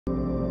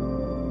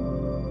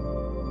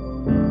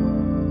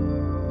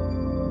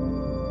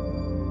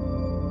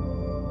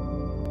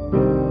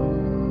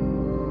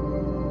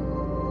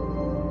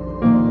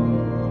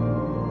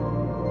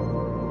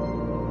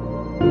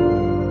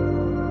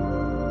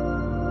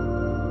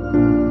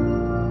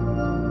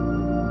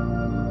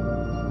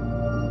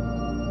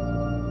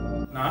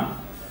நான்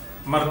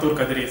மருத்துவர்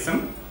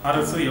கதிரேசன்,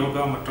 அரசு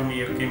யோகா மற்றும்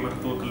இயற்கை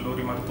மருத்துவ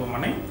கல்லூரி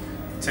மருத்துவமனை,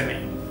 Chennai.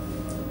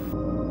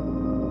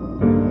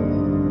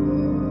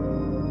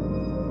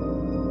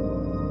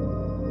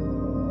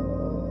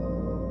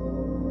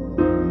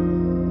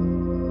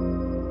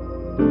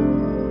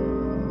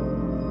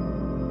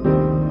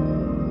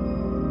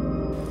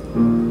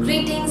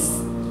 Greetings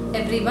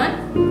everyone.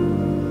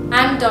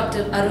 I am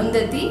Dr.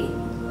 Arundathi,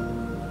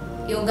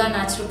 Yoga and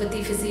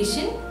Naturopathy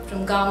physician from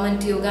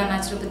Government Yoga and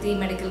Naturopathy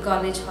Medical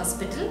College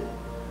Hospital.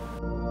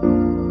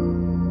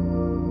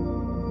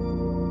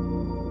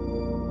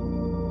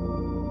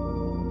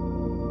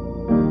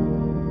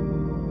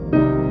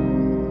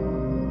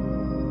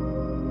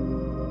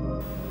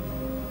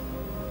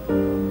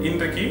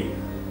 இன்றைக்கு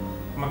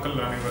மக்கள்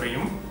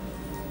அனைவரையும்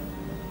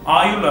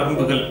ஆயுள்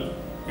அரும்புகள்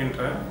என்ற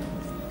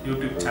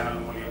யூடியூப் சேனல்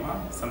மூலமா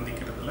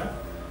சந்திக்கிறதுல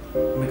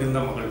மிகுந்த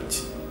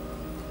மகிழ்ச்சி.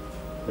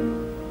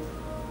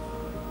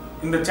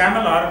 இந்த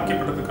சேனல்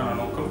ஆரம்பிக்கப்பட்டதுக்கான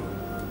நோக்கம்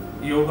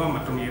யோகா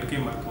மற்றும் இயற்கை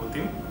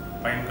மருத்துவத்தின்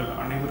பயன்கள்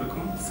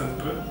அனைவருக்கும்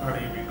சென்று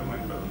அடைய வேண்டும்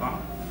என்பதுதான்.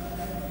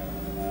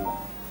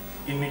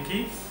 இன்னைக்கு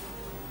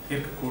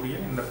இருக்கக்கூடிய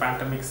இந்த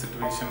பேண்டமிக்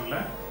சிச்சுவேஷன்ல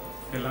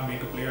எல்லாம்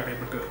வீட்டுக்குள்ளேயே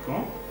அடைபட்டு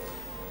இருக்கோம்.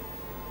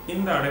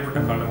 இந்த அடைபட்ட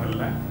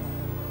காலங்களில்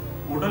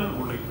உடல்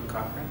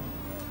உழைப்புக்காக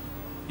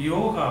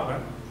யோகாவை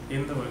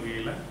எந்த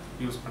வகையில்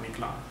யூஸ்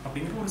பண்ணிக்கலாம்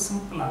அப்படிங்கிற ஒரு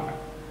சிம்பிளான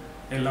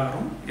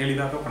எல்லாரும்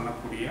எளிதாக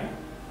பண்ணக்கூடிய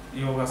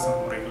யோகாசன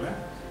முறைகளை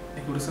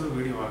இன்னைக்கு ஒரு சில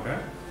வீடியோவாக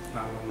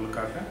நாங்கள்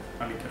உங்களுக்காக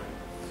அளிக்கிறோம்.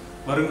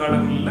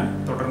 வருங்காலங்களில்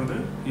தொடர்ந்து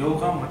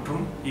யோகா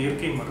மற்றும்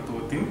இயற்கை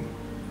மருத்துவத்தின்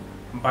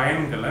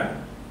பயன்களை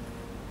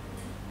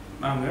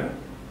நாங்கள்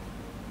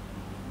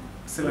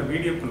சில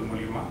வீடியோக்கள்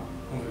மூலிமா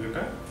உங்ககிட்ட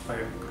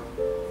பகிர்ந்துக்கிறோம்.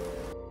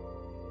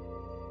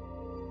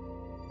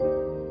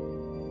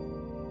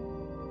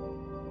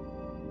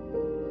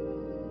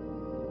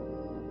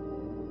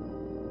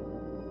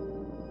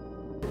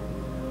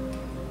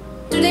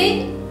 Today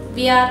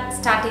we are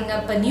starting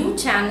up a new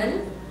channel,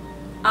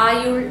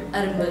 Ayul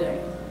Arumbugal.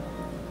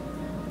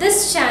 This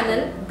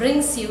channel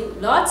brings you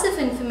lots of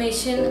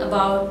information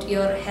about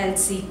your health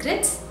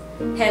secrets,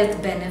 health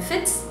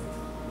benefits,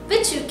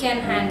 which you can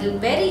handle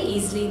very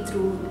easily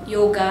through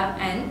yoga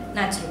and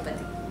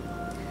naturopathy,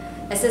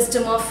 a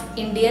system of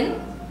Indian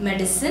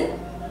medicine.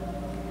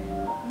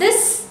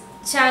 This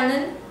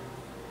channel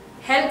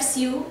helps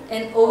you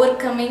in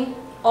overcoming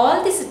all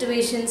the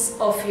situations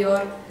of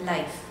your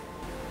life.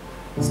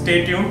 Stay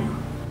tuned.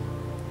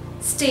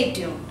 Stay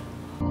tuned.